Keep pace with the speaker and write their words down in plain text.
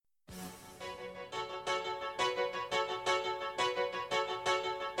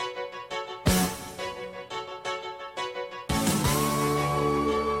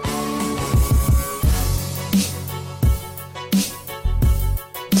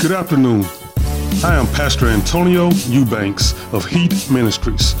Good afternoon. I am Pastor Antonio Eubanks of Heat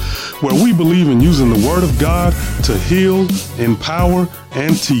Ministries, where we believe in using the Word of God to heal, empower,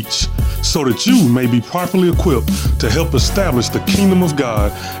 and teach, so that you may be properly equipped to help establish the kingdom of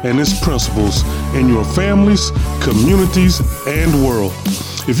God and its principles in your families, communities, and world.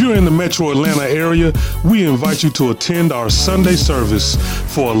 If you're in the metro Atlanta area, we invite you to attend our Sunday service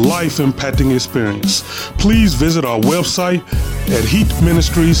for a life-impacting experience. Please visit our website at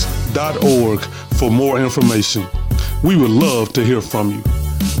heatministries.org for more information. We would love to hear from you.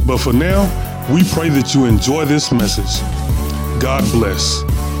 But for now, we pray that you enjoy this message. God bless.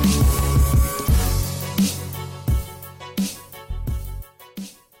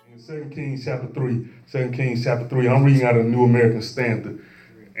 In 2 Kings chapter 3, 2 Kings chapter 3, I'm reading out of the New American Standard.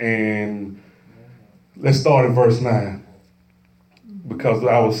 And let's start at verse 9. Because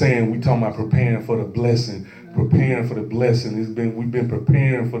I was saying, we talking about preparing for the blessing. Preparing for the blessing. We've been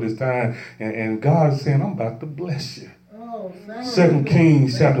preparing for this time. And God is saying, I'm about to bless you. 2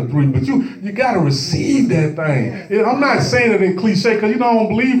 Kings chapter 3. But you got to receive that thing. I'm not saying it in cliche because, I don't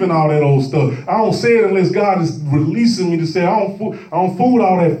believe in all that old stuff. I don't say it unless God is releasing me to say, I don't fool with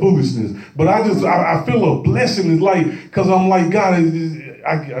all that foolishness. But I feel a blessing is like, because I'm like, God,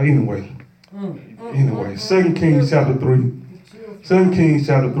 anyway, 2 Kings chapter 3. 2 Kings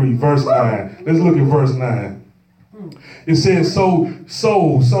chapter 3, verse 9. Let's look at verse 9. It says, So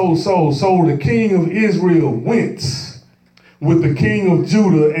the king of Israel went with the king of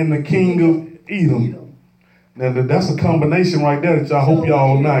Judah and the king of Edom. Now that's a combination right there that I hope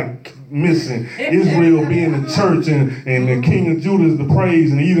y'all not missing. Israel being the church and the king of Judah is the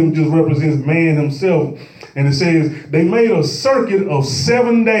praise, and Edom just represents man himself. And it says they made a circuit of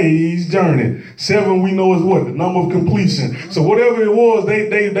 7 days journey. 7 we know is what? The number of completion. So whatever it was,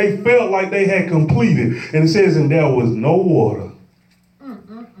 they felt like they had completed. And it says, and there was no water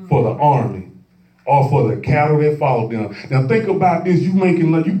for the army or for the cattle that followed them. Now think about this. You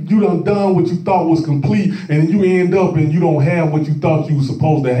done what you thought was complete, and you end up and you don't have what you thought you were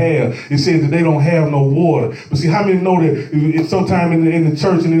supposed to have. It says that they don't have no water. But see, how many know that sometime in the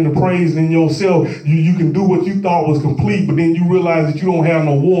church and in the praise and in yourself, you can do what you thought was complete, but then you realize that you don't have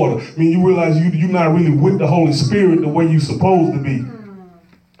no water. I mean, you realize you're not really with the Holy Spirit the way you're supposed to be.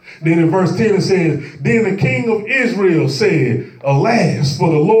 Then in verse 10 it says, then the king of Israel said, alas, for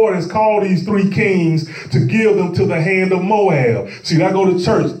the Lord has called these 3 kings to give them to the hand of Moab. See, I go to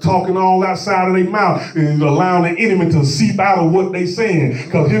church talking all outside of their mouth and allowing the enemy to seep out of what they saying.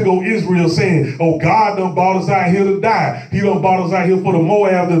 Because here go Israel saying, oh, God done brought us out here to die. He done brought us out here for the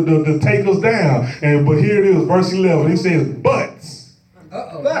Moab to take us down. But here it is, verse 11. He says, but,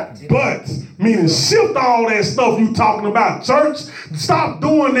 meaning shift all that stuff you talking about, church. Stop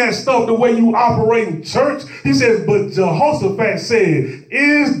doing that stuff the way you operate in church. He says, but Jehoshaphat said,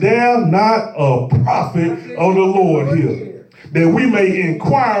 is there not a prophet of the Lord here, that we may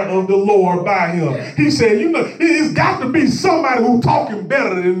inquire of the Lord by him? He said, it's got to be somebody who talking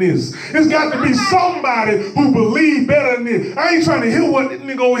better than this. It's got to be somebody who believe better than this. I ain't trying to hear what this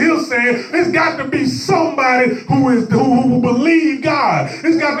nigga over here saying. It's got to be somebody who believe God.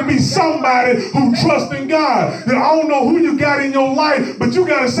 It's got to be somebody who trust in God. And I don't know who you got in your life, but you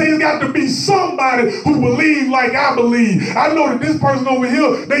got to say it's got to be somebody who believe like I believe. I know that this person over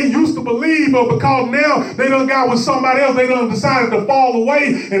here, they used to believe, but because now they done got with somebody else, they done decided to fall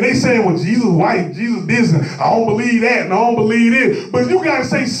away, and they saying, well, Jesus white, Jesus this, and I don't believe that, and I don't believe this. But you got to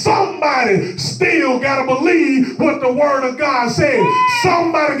say somebody still got to believe what the word of God said.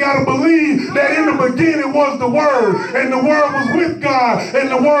 Somebody got to believe that in the beginning was the word, and the word was with God, and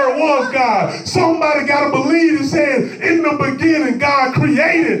the word was God. Somebody got to believe and say, in the beginning, God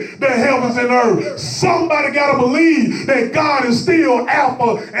created the heavens and earth. Somebody got to believe that God is still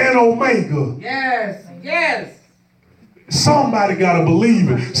Alpha and Omega. Yes. Somebody got to believe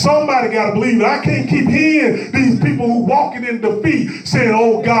it. Somebody got to believe it. I can't keep hearing these people who walking in defeat saying,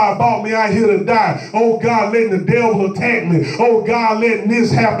 oh, God brought me out here to die. Oh, God letting the devil attack me. Oh, God letting this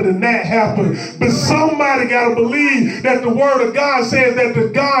happen and that happen. But somebody got to believe that the word of God says that the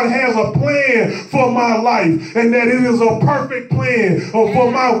God has a plan for my life, and that it is a perfect plan for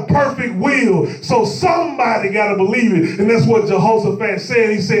my perfect will. So somebody got to believe it. And that's what Jehoshaphat said.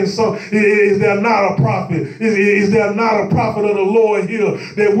 He said, is there not a prophet? Is there not a prophet of the Lord here,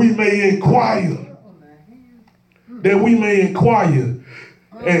 that we may inquire? That we may inquire.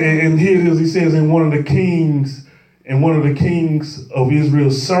 And here it is, he says, and one of the kings of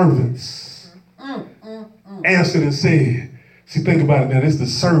Israel's servants answered and said, See, think about it now. It's the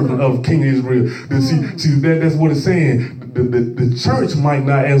servant of King Israel. That's what it's saying. The church might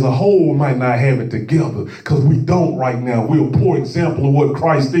not, as a whole, might not have it together because we don't right now. We're a poor example of what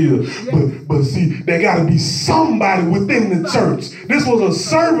Christ is. But see, there got to be somebody within the church. This was a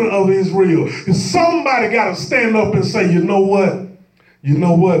servant of Israel. And somebody got to stand up and say, you know what? You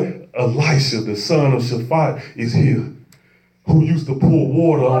know what? Elisha, the son of Shaphat, is here. Who used to pour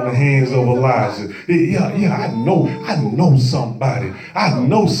water on the hands of Elijah. I know somebody. I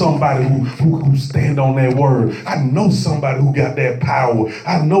know somebody who stand on that word. I know somebody who got that power.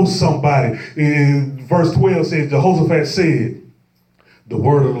 I know somebody. In verse 12 says, Jehoshaphat said, the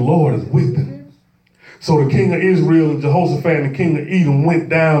word of the Lord is with him. So the king of Israel and Jehoshaphat and the king of Edom went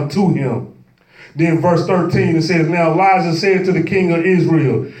down to him. Then verse 13, it says, now Elijah said to the king of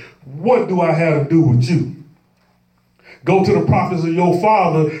Israel, what do I have to do with you? Go to the prophets of your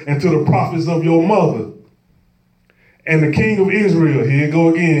father and to the prophets of your mother. And the king of Israel, here you go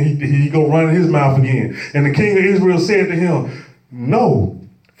again, he go running his mouth again. And the king of Israel said to him, no,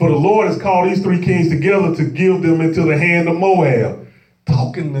 for the Lord has called these three kings together to give them into the hand of Moab.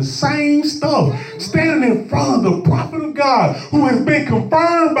 Talking the same stuff, standing in front of the prophet of God who has been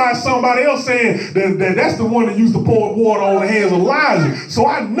confirmed by somebody else saying that's the one that used to pour water on the hands of Elijah. So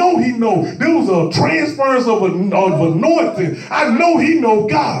I know he knows. There was a transference of anointing. I know he know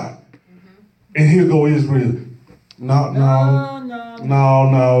God. And here go Israel. No.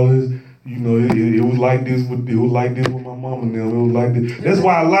 It was like this with my mama and them. It was like this. That's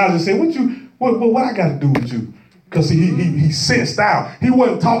why Elijah said, what I got to do with you? Because he sensed out. He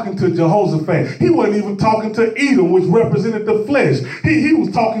wasn't talking to Jehoshaphat. He wasn't even talking to Edom, which represented the flesh. He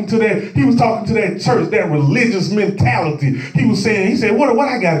was talking to that church, that religious mentality. He said, what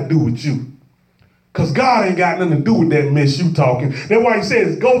I got to do with you? Because God ain't got nothing to do with that mess you talking. That's why he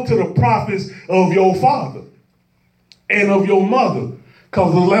says, go to the prophets of your father and of your mother.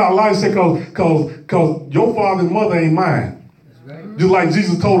 Because Elijah said, because your father and mother ain't mine. That's right. Just like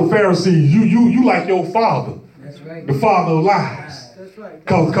Jesus told the Pharisees, you like your father. The father of lies. That's right.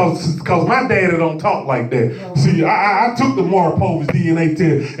 Cause my daddy don't talk like that. No. See, I took the Maury Povich DNA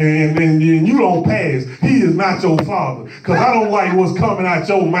test and you don't pass. He is not your father. Cause I don't like what's coming out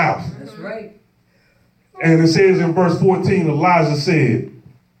your mouth. That's right. And it says in verse 14, Elijah said,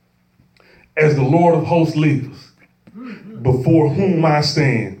 as the Lord of hosts lives, before whom I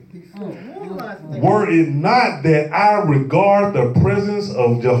stand, were it not that I regard the presence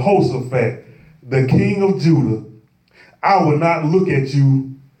of Jehoshaphat, the king of Judah, I would not look at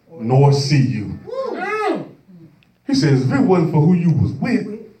you nor see you. He says, if it wasn't for who you was with,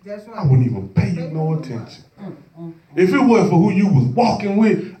 I wouldn't even pay you no attention. If it wasn't for who you was walking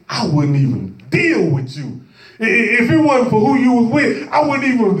with, I wouldn't even deal with you. If it wasn't for who you was with, I wouldn't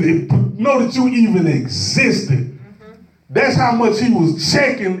even know that you even existed. That's how much he was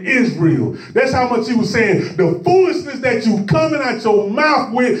checking Israel. That's how much he was saying, the foolishness that you coming out your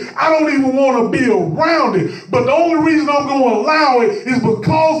mouth with, I don't even want to be around it. But the only reason I'm going to allow it is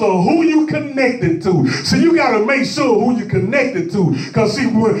because of who you connected to. So you got to make sure who you connected to. Because see,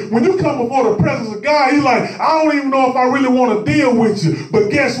 when you come before the presence of God, he's like, I don't even know if I really want to deal with you.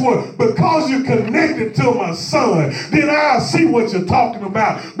 But guess what? Because you're connected to my son, then I'll see what you're talking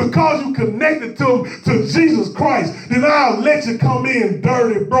about. Because you connected to Jesus Christ, then I'll let you come in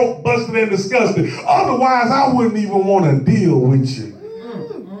dirty, broke, busted, and disgusted. Otherwise, I wouldn't even want to deal with you.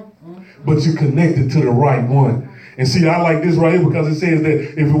 But you're connected to the right one. And see, I like this right here because it says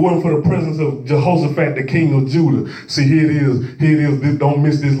that if it wasn't for the presence of Jehoshaphat, the king of Judah. See, here it is. Don't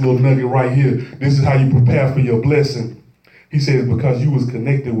miss this little nugget right here. This is how you prepare for your blessing. He says, because you was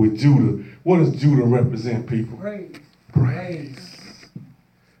connected with Judah. What does Judah represent, people? Praise.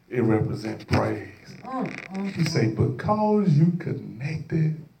 It represents praise. He said, because you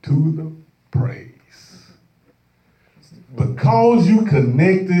connected to the praise. Because you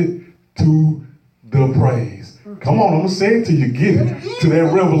connected to the praise. Come on, I'm going to say it till you get it. Till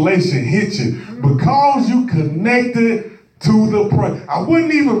that revelation hit you. Because you connected to the praise. I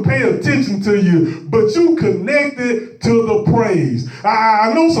wouldn't even pay attention to you, but you connected to the praise.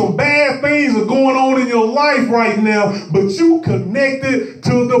 I know some bad things are going on in your life right now, but you connected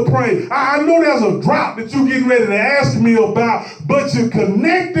to the praise. I know there's a drop that you're getting ready to ask me about, but you're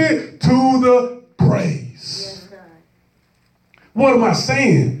connected to the praise. What am I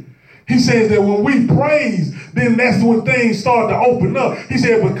saying? He says that when we praise, then that's when things start to open up. He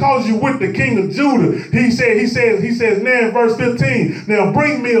said, because you're with the king of Judah, he says now in verse 15, now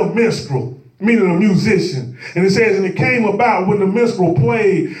bring me a minstrel, meaning a musician, And it says, and it came about when the minstrel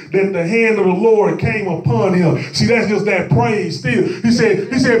played that the hand of the Lord came upon him. See, that's just that praise still. He said,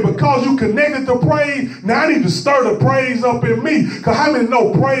 because you connected to praise, now I need to stir the praise up in me. Because how many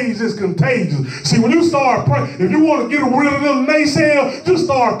know praise is contagious? See, when you start praying, if you want to get rid of them naysayers, just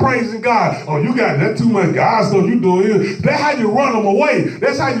start praising God. Oh, you got that too much God stuff you doing. That's how you run them away.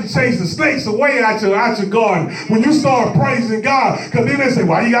 That's how you chase the snakes away out your garden. When you start praising God, because then they say,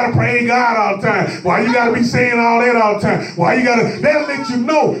 why you got to praise God all the time? Why you got to be saying all that all the time? Why you got to, that'll let you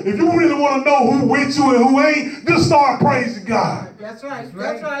know. If you really want to know who with you and who ain't, just start praising God. That's right.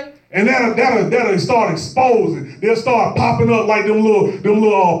 That's right. And that'll start exposing. They'll start popping up like them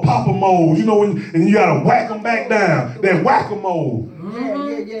little papa moles. You know, and you gotta whack them back down. That whack-a-mole.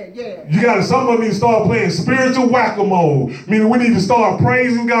 Yeah. You gotta, some of them need to start playing spiritual whack-a-mole. Meaning we need to start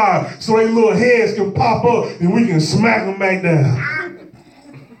praising God so their little heads can pop up and we can smack them back down.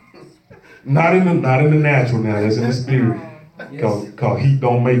 Not in the natural now. That's in the spirit. Cause heat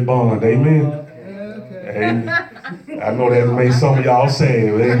don't make bond. Amen. Amen. I know that made some of y'all sad.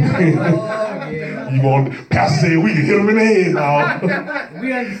 You want, Pastor said we can hit them in the head now.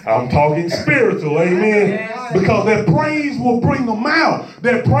 I'm talking spiritual, amen. Because that praise will bring them out.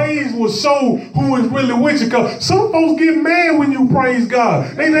 That praise will show who is really with you. Because some folks get mad when you praise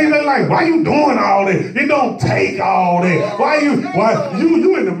God. They like, why you doing all that? It don't take all that. Why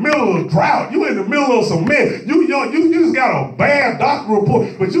you in the middle of a drought? You in the middle of some mess. You just got a bad doctor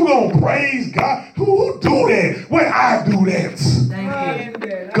report, but you gonna praise God? Who do that? Well, I do that.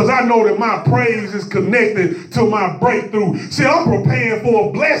 Because I know that my praise is connected to my breakthrough. See, I'm preparing for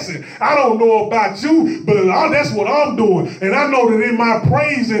a blessing. I don't know about you, but that's what I'm doing. And I know that in my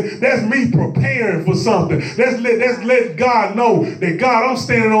praising, that's me preparing for something. Let's let God know that, God, I'm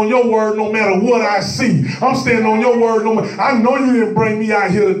standing on your word no matter what I see. I'm standing on your word no matter. I know you didn't bring me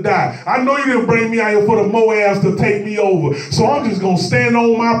out here to die. I know you didn't bring me out here for the Moabs to take me over. So I'm just going to stand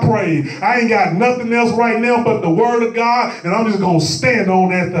on my praise. I ain't got nothing else right now but the word of God, and I'm just going to stand on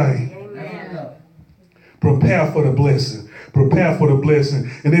that thing. Amen. Prepare for the blessing. Prepare for the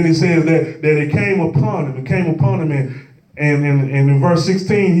blessing. And then he says that it came upon him. It came upon him. And in verse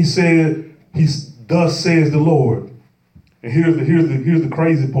 16, he said, thus says the Lord. And here's the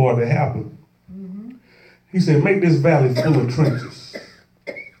crazy part that happened. Mm-hmm. He said, make this valley full of trenches.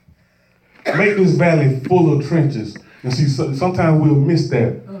 Make this valley full of trenches. And see, sometimes we'll miss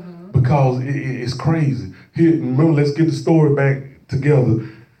that because it's crazy. Here, remember, let's get the story back together.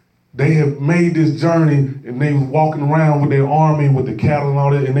 They have made this journey, and they was walking around with their army, with the cattle and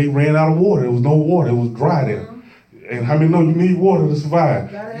all that, and they ran out of water. There was no water. It was dry there. And how many know you need water to survive?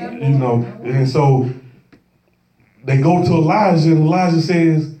 You know, and so they go to Elijah, and Elijah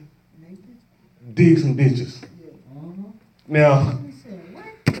says, dig some ditches. Now,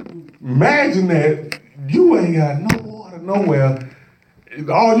 imagine that you ain't got no water nowhere.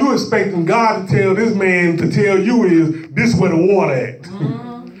 All you expecting God to tell this man to tell you is, this where the water at.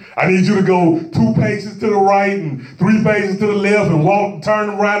 I need you to go 2 paces to the right and 3 paces to the left and walk, turn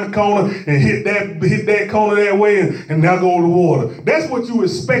around the corner and hit that corner that way and now go to the water. That's what you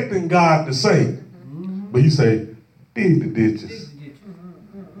expecting God to say. But he say, dig the ditches.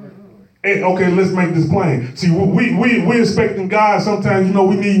 And, okay, let's make this plain. See, we expecting God. Sometimes, you know,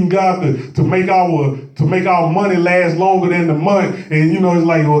 we needing God to make our money last longer than the month. And you know, it's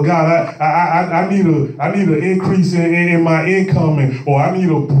like, well, God, I need an increase in my income, or I need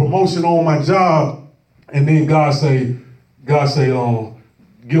a promotion on my job. And then God say,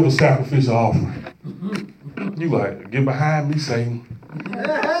 give a sacrificial offering. You like, get behind me, Satan.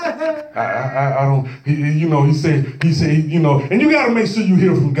 I don't, he said, you know, and you got to make sure you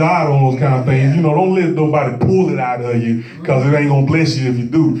hear from God on those kind of things. You know, don't let nobody pull it out of you, because it ain't going to bless you if you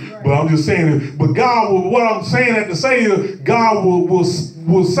do. But I'm just saying, but God will, what I'm saying at the say is, God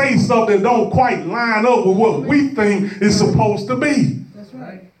will say stuff that don't quite line up with what we think is supposed to be. That's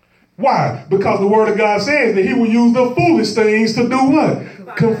right. Why? Because the word of God says that he will use the foolish things to do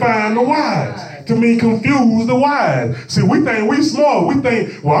what? Confine the wise. To mean confuse the wise. See, we think we smart. We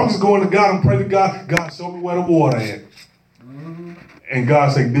think, well, I'm just going to God and pray to God. God, show me where the water at. And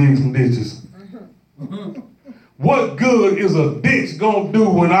God say, dig some ditches. What good is a ditch going to do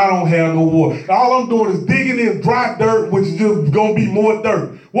when I don't have no water? All I'm doing is digging in dry dirt, which is just going to be more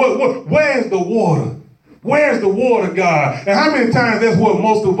dirt. Where's the water? Where's the water, God? And how many times that's what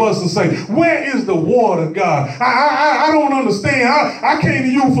most of us will say? Where is the water, God? I don't understand. I came to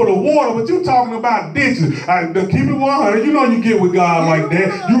you for the water, but you talking about ditches. Keep it 100. You know you get with God like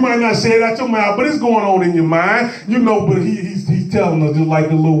that. You might not say it out your mouth, but it's going on in your mind. You know, but he's telling us, just like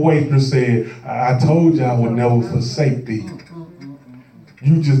the little waitress said, I told you I would never forsake thee.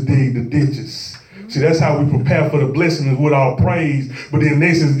 You just dig the ditches. See, that's how we prepare for the blessings with our praise. But then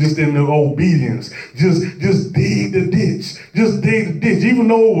next is just in the obedience. Just dig the ditch. Just dig the ditch. Even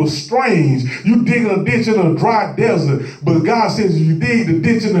though it was strange, you dig a ditch in a dry desert. But God says, if you dig the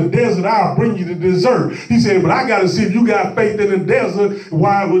ditch in the desert, I'll bring you the dessert. He said, but I got to see if you got faith in the desert.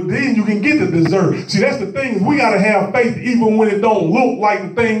 Why? Well, then you can get the dessert. See, that's the thing. We got to have faith even when it don't look like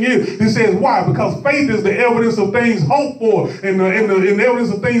the thing is. He says, why? Because faith is the evidence of things hoped for. And the evidence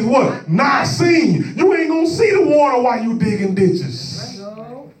of things what? Not seen. You ain't going to see the water while you digging ditches.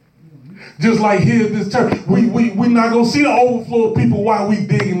 Just like here at this church, we not going to see the overflow of people while we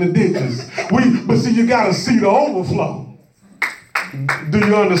digging the ditches. But see, you got to see the overflow. Do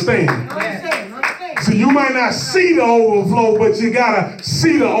you understand? So you might not see the overflow, but you got to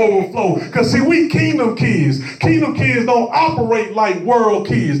see the overflow. Because see, we kingdom kids. Kingdom kids don't operate like world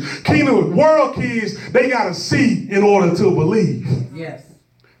kids. World kids, they got to see in order to believe. Yes.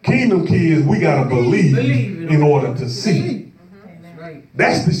 Kingdom kids, we got to believe in order to see.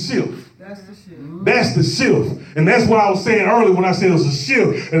 That's the shift. That's the shift. And that's what I was saying earlier when I said it was a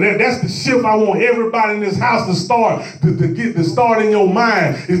shift. And that's the shift I want everybody in this house to start, to get to start in your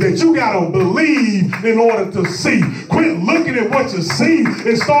mind, is that you got to believe in order to see. Quit looking at what you see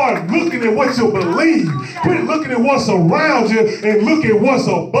and start looking at what you believe. Quit looking at what's around you and look at what's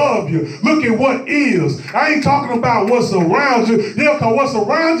above you. Look at what is. I ain't talking about what's around you. Yeah, because what's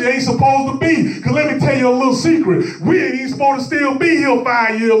around you ain't supposed to be. Because let me tell you a little secret. We ain't even supposed to still be here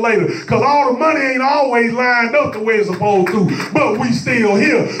 5 years later. Because all the money ain't always lined up the way it's supposed to. But we still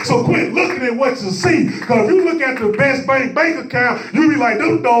here. So quit looking at what you see. Because if you look at the best bank account, you be like,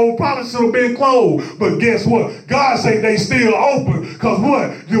 them doors probably should have been closed. But guess what? God say they still open. Because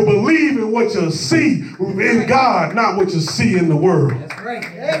what? You believe in what you see in God, not what you see in the world. That's right.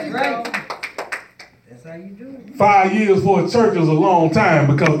 That's right. That's how you do it. 5 years for a church is a long time,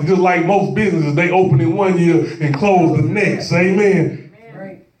 because just like most businesses, they open in 1 year and close the next. Amen.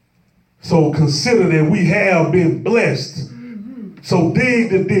 Right. So consider that we have been blessed. So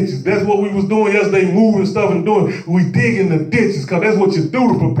dig the ditches. That's what we was doing yesterday, moving stuff and doing. We digging the ditches, because that's what you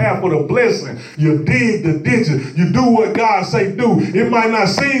do to prepare for the blessing. You dig the ditches. You do what God say do. It might not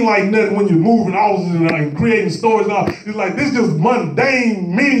seem like nothing when you're moving houses and creating stories and all. It's like, this just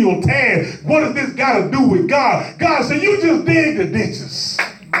mundane, menial task. What does this got to do with God? God said, you just dig the ditches.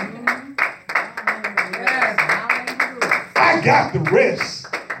 I got the rest.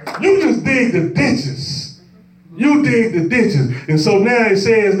 You just dig the ditches. You dig the ditches. And so now it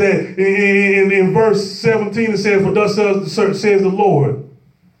says that in verse 17, it says, for thus says the Lord,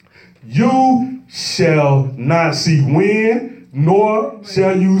 you shall not see wind, nor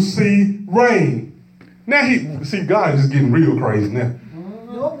shall you see rain. Now, see, God is just getting real crazy now.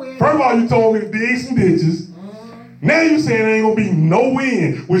 First of all, you told me to dig some ditches. Now you saying there ain't going to be no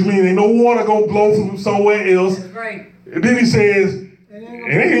wind, which means ain't no water going to blow from somewhere else. That's right. And then he says, it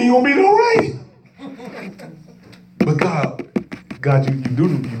ain't going to be no rain. But God, you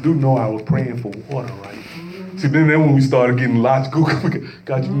do know I was praying for water, right? See, then when we started getting logical,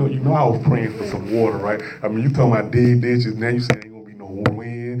 God, you know I was praying for some water, right? I mean, you talking about dig ditches, now you saying ain't gonna be no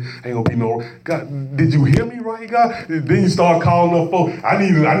wind, ain't gonna be no. God, did you hear me right, God? Then you start calling up folks. I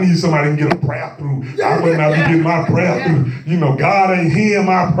need somebody to get a prayer through. I might not be getting my prayer through. You know, God ain't hearing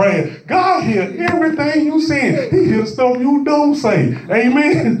my prayer. God hear everything you saying. He hears stuff you don't say.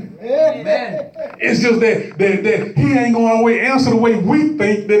 Amen. Amen. It's just that he ain't going to always answer the way we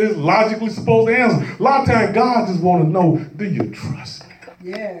think that it's logically supposed to answer. A lot of times God just want to know, do you trust me?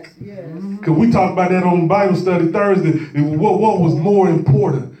 Yes. Because we talked about that on Bible study Thursday. What was more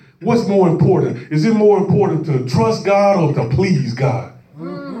important? What's more important? Is it more important to trust God or to please God?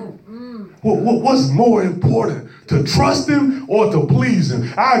 What's more important? To trust him or to please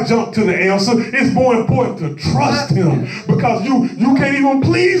him? I jump to the answer. It's more important to trust him, because you can't even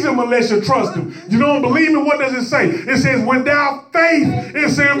please him unless you trust him. You don't believe me? What does it say? It says, without faith,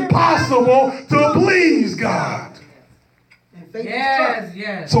 it's impossible to please God.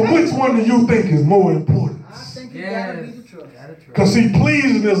 Yes. So which one do you think is more important? I think you gotta be the trust. Because see,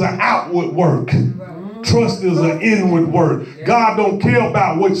 pleasing is an outward work. Trust is an inward work. God don't care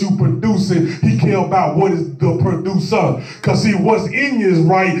about what you producing. He care about what is the producer. Because see, what's in you is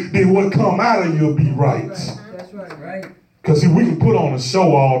right, then what come out of you will be right. That's right. Because see, we can put on a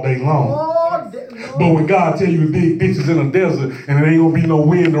show all day long. But when God tell you to dig ditches in a desert and it ain't gonna be no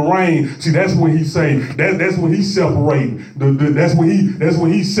wind or rain, see, that's when he say that's when he's separating. That's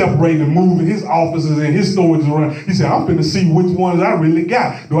when he's separating and moving his offices and his storage around. He said, I'm finna see which ones I really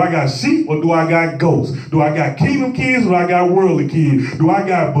got. Do I got sheep or do I got goats? Do I got kingdom kids or do I got worldly kids? Do I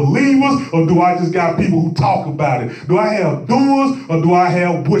got believers or do I just got people who talk about it? Do I have doers or do I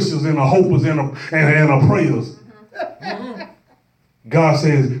have wishers and a hopers and a prayers? God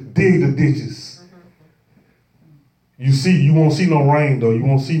says, dig the ditches. You won't see no rain though. You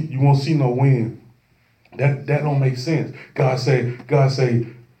won't see no wind. That don't make sense. God say,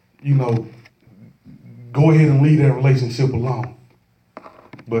 you know, go ahead and leave that relationship alone.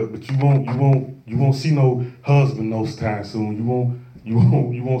 But you won't see no husband no time soon. You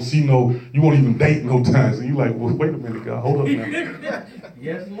won't even date no time soon. You like, well, wait a minute, God, hold up now.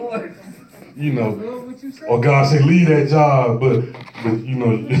 Yes, Lord. You know, or God say, leave that job, but you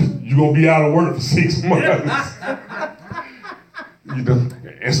know, you're gonna be out of work for 6 months. You know,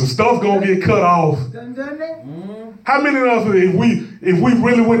 and some stuff gonna get cut off. How many of us, if we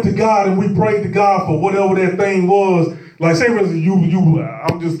really went to God and we prayed to God for whatever that thing was, like say for instance,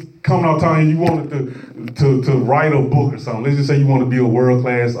 I'm just coming out telling you wanted to write a book or something. Let's just say you want to be a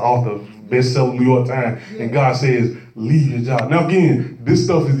world-class author, bestseller New York Times, and God says, leave your job. Now again, this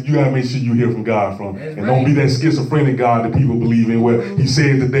stuff is you gotta make sure you hear from God from. That's and don't be that schizophrenic God that people believe in where he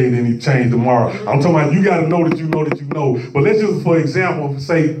said today, then he changed tomorrow. I'm talking about you gotta know that you know that you know. But let's just, for example,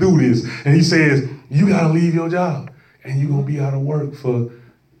 say do this. And he says, you gotta leave your job and you're gonna be out of work for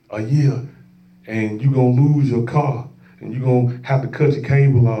a year and you're gonna lose your car. And you're gonna have to cut your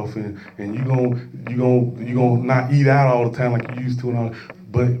cable off, and you're gonna not eat out all the time like you used to, and all.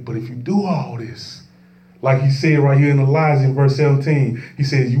 But if you do all this, like he said right here in Elijah in verse 17, he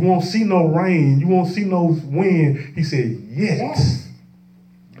says, you won't see no rain, you won't see no wind. He said, yet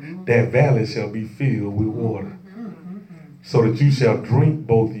that valley shall be filled with water, so that you shall drink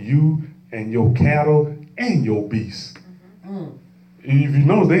both you and your cattle and your beasts. If you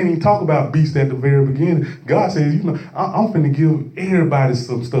notice, they didn't even talk about beasts at the very beginning. God says, you know, I'm finna give everybody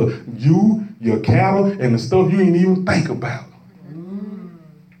some stuff. You, your cattle, and the stuff you ain't even think about.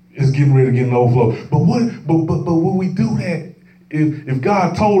 It's getting ready to get an overflow. But when we do that, if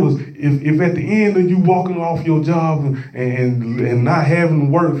God told us, if at the end of you walking off your job and not having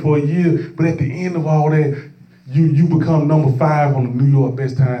work for a year, but at the end of all that, you become number 5 on the New York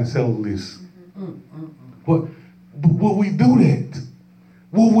best time seller list. But will we do that?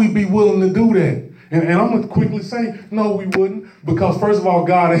 Will we be willing to do that? And I'm going to quickly say, no, we wouldn't. Because first of all,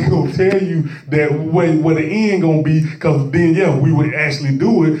 God ain't going to tell you that where the end going to be. Because then, yeah, we would actually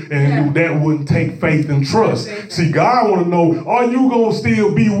do it. And that wouldn't take faith and trust. See, God want to know, are you going to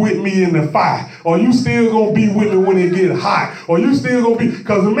still be with me in the fire? Are you still going to be with me when it get hot? Are you still going to be?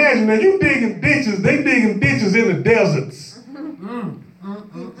 Because imagine that you digging ditches. They digging ditches in the deserts.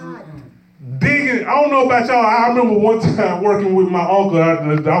 Digging, I don't know about y'all. I remember one time working with my uncle.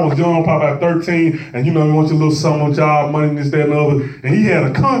 I was young, probably about 13, and you know, he wants your little summer job, money, this, that, and the other. And he had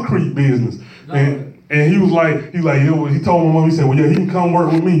a concrete business. And he was like, he told my mom, he said, well, yeah, he can come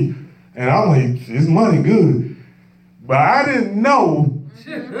work with me. And I'm like, his money good. But I didn't know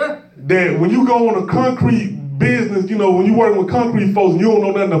that when you go on a concrete business, you know, when you working with concrete folks and you don't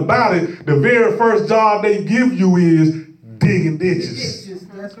know nothing about it, the very first job they give you is digging ditches.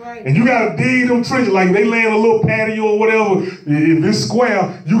 That's right. And you gotta dig them trenches, like they laying a little patio or whatever. If it's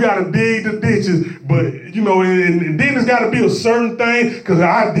square, you gotta dig the ditches. But you know, and then it's gotta be a certain thing, because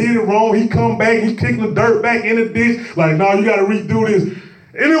I did it wrong. He come back, he kicking the dirt back in the ditch. Like, no, you gotta redo this.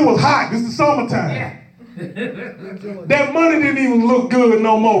 And it was hot. This is the summertime. Yeah. That money didn't even look good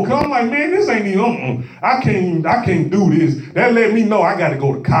no more. Cause I'm like, man, this ain't even. I can't do this. That let me know I got to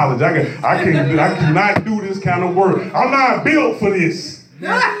go to college. I cannot do this kind of work. I'm not built for this.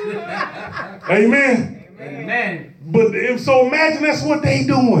 Amen. Amen. But so imagine that's what they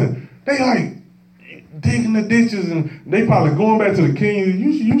doing. They like digging the ditches, and they probably going back to the king.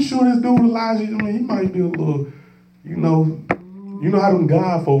 You sure this dude Elijah? I mean, he might be a little, you know how them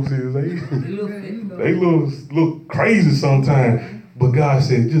God folks is. They look crazy sometimes. But God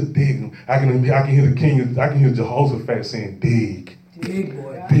said, just dig them. I can hear the king. I can hear Jehoshaphat saying, dig. Dig,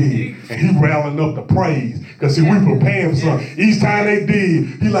 boy. Dig. And he rallying up the praise. Because see, we preparing for something. Each time they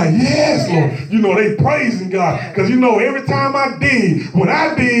dig, he like, yes, Lord. You know, they praising God. Because you know, every time I dig, when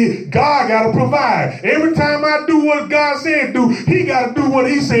I dig, God got to provide. Every time I do what God said do, he got to do what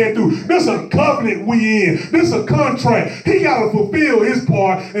he said do. This is a covenant we in. This is a contract. He got to fulfill his part.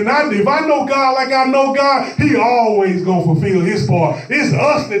 part. And if I know God like I know God, he always going to fulfill his part. It's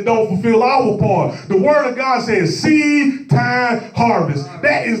us that don't fulfill our part. The word of God says seed, time, harvest.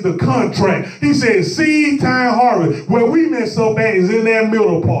 That is the contract. He says seed, time, harvest. Where we mess up at is in that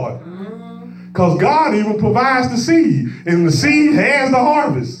middle part. Because God even provides the seed. And the seed has the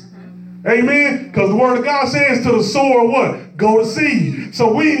harvest. Amen? Because the word of God says to the sower what? Go to seed.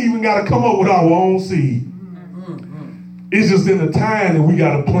 So we ain't even got to come up with our own seed. It's just in the time that we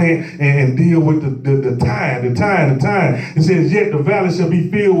got to plant and deal with the time. It says, yet the valley shall be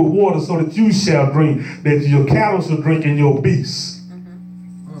filled with water so that you shall drink, that your cattle shall drink and your beasts.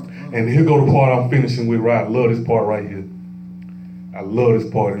 And here go the part I'm finishing with, right? I love this part right here. I love this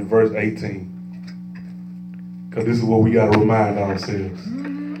part in verse 18. Because this is what we got to remind ourselves.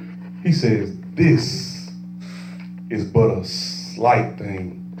 He says, this is but a slight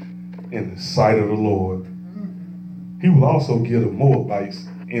thing in the sight of the Lord. He will also give the Moabites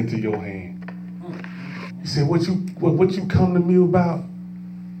into your hand. He said, what you come to me about?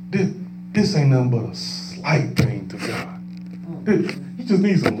 This ain't nothing but a slight thing to God. You just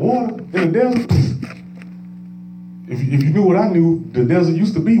need some water in the desert. If you knew what I knew, the desert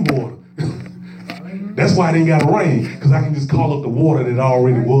used to be water. That's why it ain't got rain, because I can just call up the water that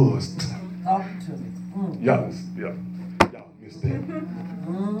already was. Y'all missed that.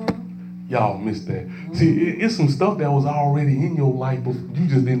 Y'all missed that. See, it's some stuff that was already in your life, but you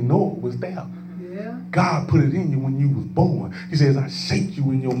just didn't know it was there. Yeah. God put it in you when you was born. He says, I shaped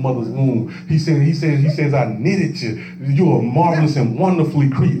you in your mother's womb. He says, I knitted you. You are marvelous and wonderfully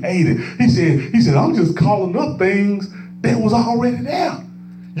created. He said, I'm just calling up things that was already there.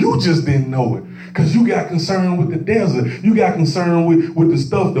 You just didn't know it. Because you got concerned with the desert. You got concerned with the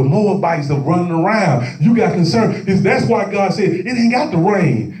stuff, the Moabites are running around. You got concerned. That's why God said, it ain't got to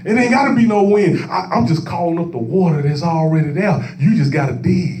rain. It ain't got to be no wind. I'm just calling up the water that's already there. You just got to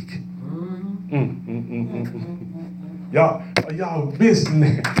dig. Y'all missing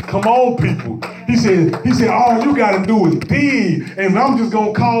that. Come on, people. He said, all you got to do is dig. And I'm just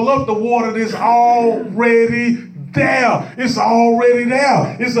going to call up the water that's already there. It's already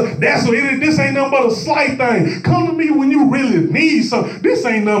there. This ain't nothing but a slight thing. Come to me when you really need something. This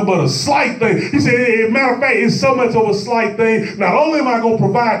ain't nothing but a slight thing. He said, as a matter of fact, it's so much of a slight thing. Not only am I going to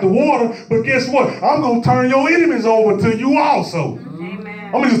provide the water, but guess what? I'm going to turn your enemies over to you also. Amen.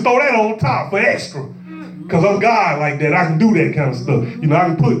 I'm going to just throw that on top for extra. Because I'm God like that. I can do that kind of stuff. You know, I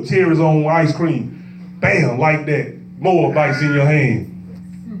can put cherries on ice cream. Bam, like that. Moabites in your hand.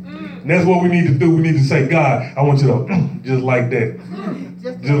 And that's what we need to do. We need to say, God, I want you to just like that.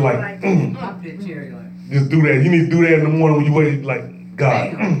 Just like just do that. You need to do that in the morning when you wake, like,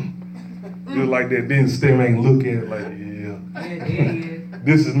 God, just like that. Then stand back and look at it like, yeah.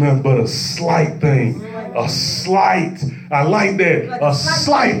 This is nothing but a slight thing. A slight. I like that. A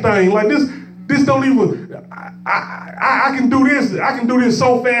slight thing. Like this don't even, I can do this. I can do this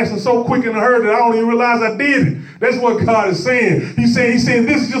so fast and so quick in a hurry that I don't even realize I did it. That's what God is saying. He's saying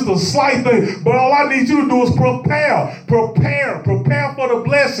this is just a slight thing, but all I need you to do is prepare for the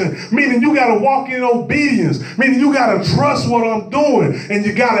blessing. Meaning you got to walk in obedience. Meaning you got to trust what I'm doing, and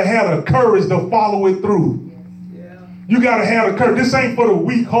you got to have the courage to follow it through. You got to have the courage. This ain't for the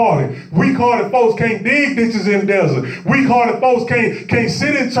weak-hearted. Weak-hearted folks can't dig ditches in the desert. Weak-hearted folks can't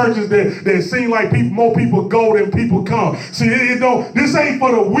sit in churches that seem like more people go than people come. See, this ain't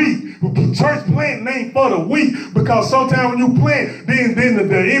for the weak. Church planting ain't for the weak, because sometimes when you plant, then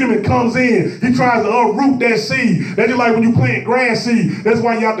the enemy comes in. He tries to uproot that seed. That's just like when you plant grass seed. That's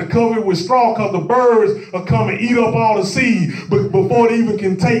why you have to cover it with straw, because the birds are come and eat up all the seed before it even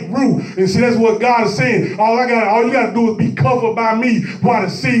can take root. And see, that's what God is saying. All you got to do is be covered by me while the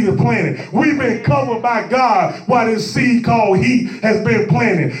seed is planted. We've been covered by God while this seed called heat has been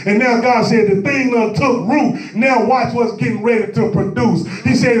planted. And now God said the thing done took root. Now watch what's getting ready to produce.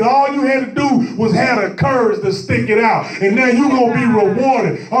 He said all you had to do was have the courage to stick it out. And now you're going to be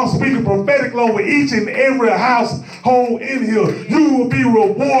rewarded. I'm speaking prophetically over each and every household in here. You will be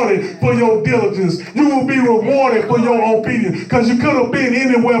rewarded for your diligence. You will be rewarded for your obedience. Because you could have been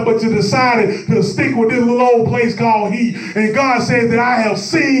anywhere, but you decided to stick with this little old place called heat. And God says that I have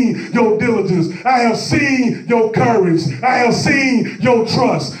seen your diligence. I have seen your courage. I have seen your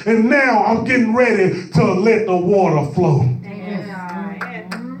trust. And now I'm getting ready to let the water flow.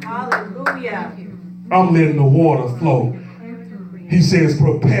 Hallelujah. I'm letting the water flow. He says,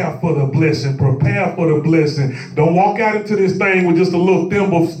 prepare for the blessing. Prepare for the blessing. Don't walk out into this thing with just a little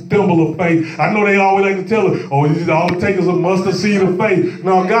thimble of faith. I know they always like to tell us, all it takes is a mustard seed of faith.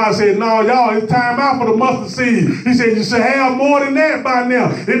 No, God said, no, y'all, it's time out for the mustard seed. He said, you should have more than that by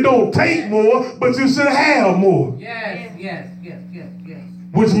now. It don't take more, but you should have more. Yes.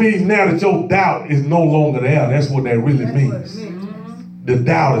 Which means now that your doubt is no longer there. That's what that really means. The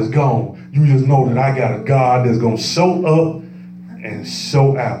doubt is gone. You just know that I got a God that's going to show up and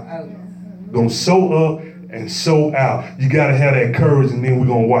show out. Going to show up and show out. You got to have that courage, and then we're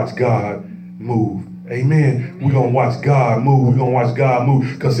going to watch God move. Amen. We're going to watch God move. We're going to watch God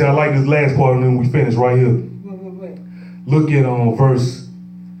move. Because see, I like this last part, and then we finish right here. Look at verse.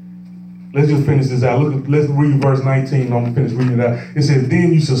 Let's just finish this out. Let's read verse 19. I'm going to finish reading it out. It says,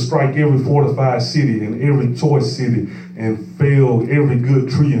 then you shall strike every fortified city and every choice city and fell every good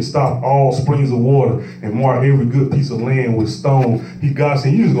tree and stop all springs of water and mark every good piece of land with stone. God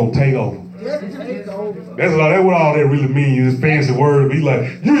said, you just going to take over. That's what all that really means. This fancy word. Be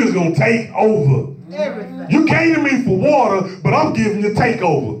like, you just going to take over. Everything. You came to me for water, but I'm giving you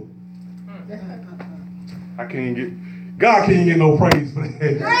takeover. God can't get no praise for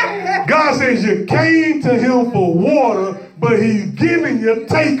that. God says you came to him for water, but he's giving you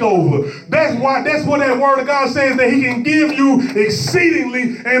takeover. That's what that word of God says, that he can give you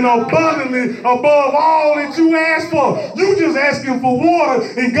exceedingly and abundantly above all that you ask for. You just asking for water,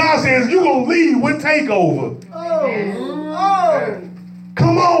 and God says you're going to lead with takeover. Oh.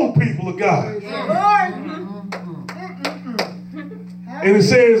 Come on, people of God. And it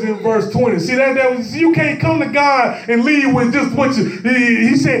says in verse 20, see you can't come to God and lead with just what you,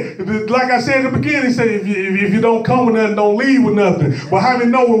 he said, like I said at the beginning, he said, if you don't come with nothing, don't lead with nothing. But how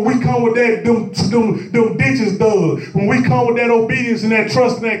many know when we come with that, them ditches dug, when we come with that obedience and that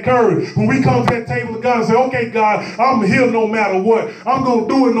trust and that courage, when we come to that table of God and say, okay, God, I'm here no matter what. I'm going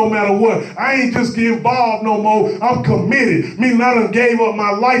to do it no matter what. I ain't just get involved no more. I'm committed. Meaning I done gave up my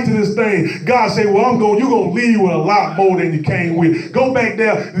life to this thing. God said, well, you're going to lead with a lot more than you came with. Go back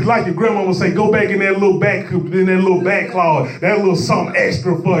there, like your grandma would say, go back in that little back closet, that little something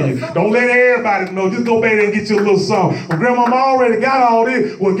extra for you. Don't let everybody know. Just go back there and get you a little something. Well, grandma already got all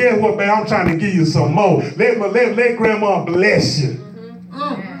this. Well, guess what, man? I'm trying to give you some more. Let grandma bless you.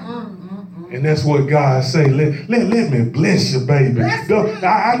 And that's what God say. Let me bless you, baby.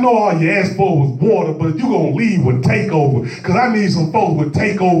 I know all you asked for was water, but you're going to leave with takeover. Because I need some folks with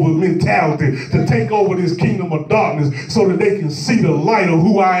takeover mentality to take over this kingdom of darkness so that they can see the light of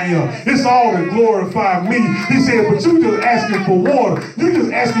who I am. It's all to glorify me. He said, but you just asking for water. You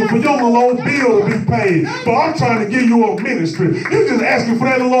just asking for your little old bill to be paid. But I'm trying to give you a ministry. You just asking for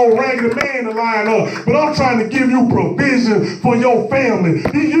that little old ragged man to line up. But I'm trying to give you provision for your family.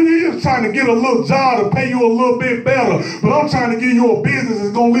 You're just trying to get a little job to pay you a little bit better, but I'm trying to give you a business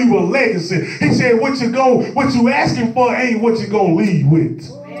that's gonna leave a legacy. He said, what you asking for ain't what you're gonna leave with.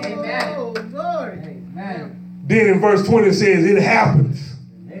 Amen. Oh, Amen. Then in verse 20 it says, it happens.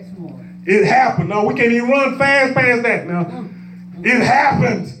 It happened. No, we can't even run fast past that now. It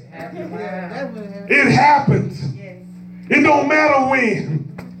happens. It happens. It don't matter when.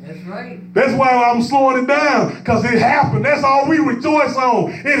 Right. That's why I'm slowing it down, because it happened. That's all we rejoice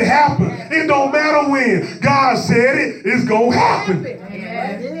on. It happened. It don't matter when. God said it, it's going to happen.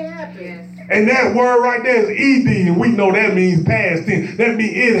 And that word right there is ED, and we know that means past tense. That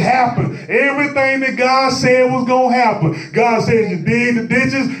means it happened. Everything that God said was going to happen. God says you dig the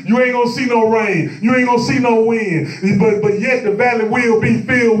ditches, you ain't going to see no rain. You ain't going to see no wind. But yet the valley will be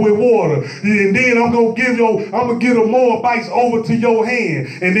filled with water. And then I'm going to give the Moabites over to your hand.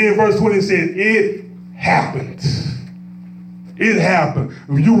 And then verse 20 says, it happened. It happened.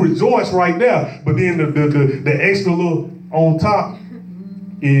 You rejoice right there. But then the extra little on top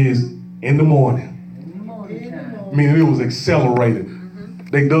is in the morning. Meaning it was accelerated.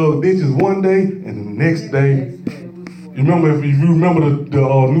 They dug ditches one day and the next day. If you remember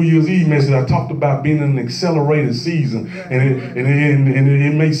the New Year's Eve message, I talked about being in an accelerated season. And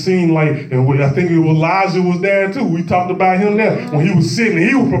it may seem like, and I think Elijah was there too. We talked about him there. When he was sitting,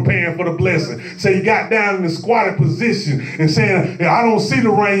 he was preparing for the blessing. So he got down in the squatted position and saying, I don't see the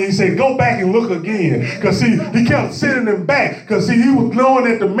rain. He said, go back and look again. Because he kept sending him back. Because he was knowing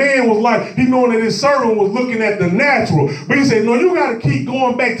that the man was like, he knowing that his servant was looking at the natural. But he said, no, you got to keep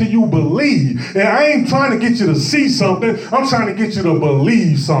going back till you believe. And I ain't trying to get you to see something. I'm trying to get you to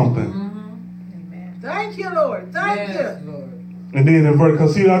believe something. Amen. Thank you, Lord. Thank you. Lord. And then in verse,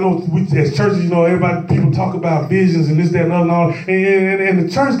 because see, I know we as churches, people talk about visions and this, that, and all. And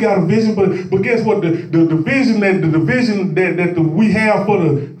the church got a vision, but guess what? The vision that we have for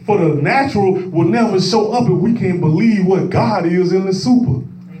the natural will never show up if we can't believe what God is in the super.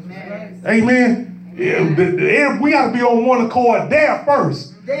 Amen. Amen. Yeah, we got to be on one accord there first.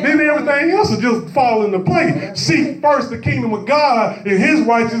 Then everything else will just fall into place. Seek first the kingdom of God and his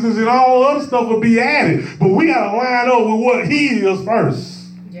righteousness, and all other stuff will be added. But we got to line up with what he is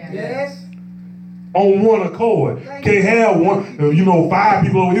first. Yes. on one accord. Can't have one, 5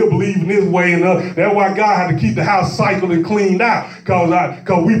 people over here believing this way and that's why God had to keep the house cycled and cleaned out.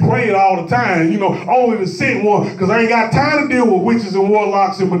 Cause we pray it all the time. Only the sent one. Cause I ain't got time to deal with witches and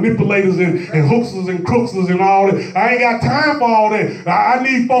warlocks and manipulators and hooksters and crooksters and all that. I ain't got time for all that. I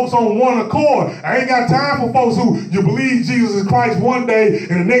need folks on one accord. I ain't got time for folks who you believe Jesus is Christ one day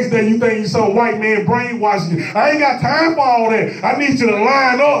and the next day you think you're some white man brainwashing you. I ain't got time for all that. I need you to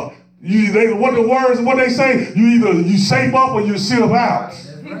line up. What they say, you shape up or you ship out. That's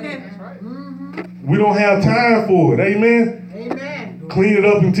right. Mm-hmm. We don't have time for it. Amen. Amen. Clean it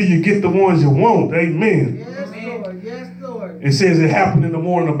up until you get the ones you want. Amen. Yes, Lord. Yes, Lord. It says it happened in the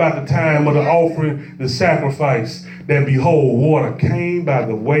morning about the time of the offering, the sacrifice, that behold, water came by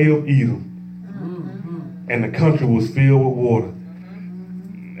the way of Edom, and the country was filled with water.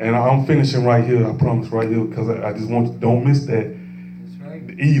 And I'm finishing right here, I promise, right here, because I just want you, don't miss that. That's right.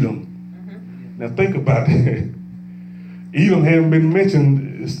 Edom. Now think about that. Edom hadn't been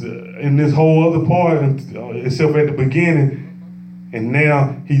mentioned in this whole other part except at the beginning, and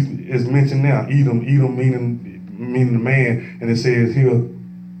now he is mentioned now. Edom meaning the man, and it says here,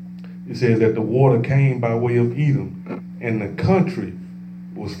 it says that the water came by way of Edom, and the country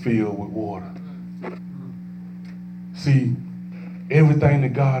was filled with water. See, everything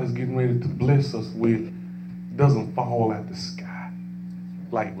that God is getting ready to bless us with doesn't fall out the sky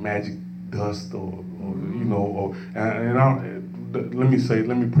like magic dust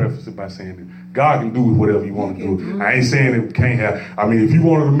let me preface it by saying that God can do whatever he want to do. I ain't saying it can't have. I mean, if he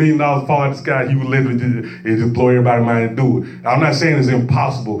wanted $1 million to fall out the sky, he would literally just blow everybody's mind and do it. I'm not saying it's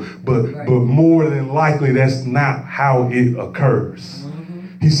impossible, but more than likely that's not how it occurs.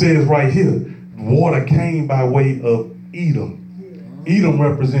 He says right here, water came by way of Edom. Edom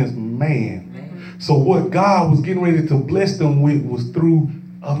represents man. So what God was getting ready to bless them with was through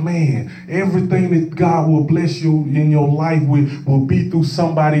a man. Everything that God will bless you in your life with will be through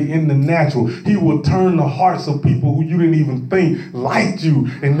somebody in the natural. He will turn the hearts of people who you didn't even think liked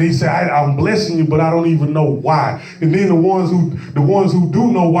you, and they say, I'm blessing you, but I don't even know why. And then the ones who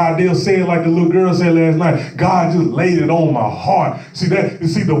do know why, they'll say it like the little girl said last night, God just laid it on my heart. See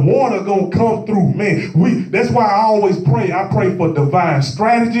the water gonna come through, man. That's why I always pray. I pray for divine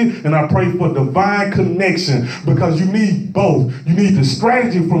strategy and I pray for divine connection, because you need both. You need the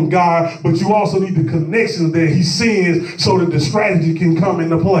strategy from God, but you also need the connections that he sends so that the strategy can come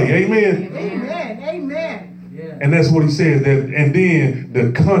into play. Amen. Amen. Amen. Yeah. And that's what he says. And then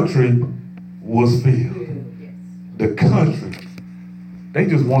the country was filled. The country. They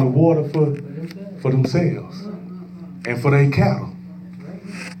just wanted water for themselves and for their cattle.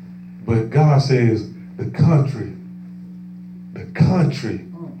 But God says the country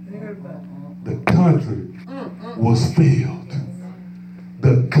was filled.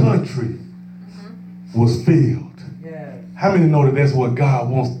 The country was filled. Yeah. How many know that that's what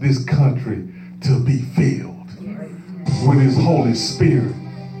God wants this country to be filled? With his Holy Spirit.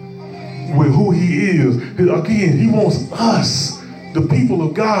 With who he is. Again, he wants us, the people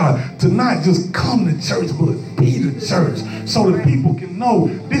of God, to not just come to church, but be the church, so that people can know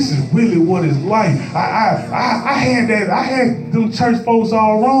this is really what it's like. I had them church folks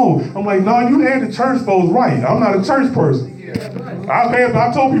all wrong. I'm like, no, you had the church folks right. I'm not a church person.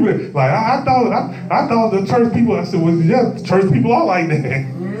 I told people that, like, I thought the church people, I said, well, yeah, church people are like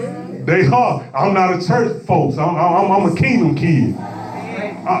that. They are. I'm not a church folks. I'm a kingdom kid.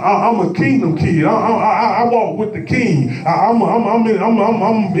 I'm a kingdom kid. I walk with the king. I'm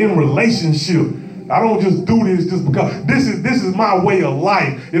in relationship. I don't just do this just because this is my way of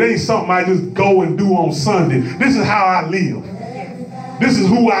life. It ain't something I just go and do on Sunday. This is how I live. This is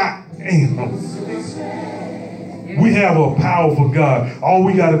who I am. We have a powerful God. All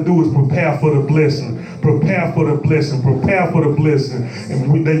we got to do is prepare for the blessing. Prepare for the blessing. Prepare for the blessing.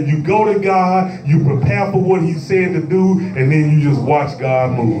 And then you go to God, you prepare for what he said to do, and then you just watch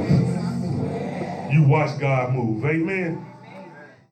God move. You watch God move. Amen.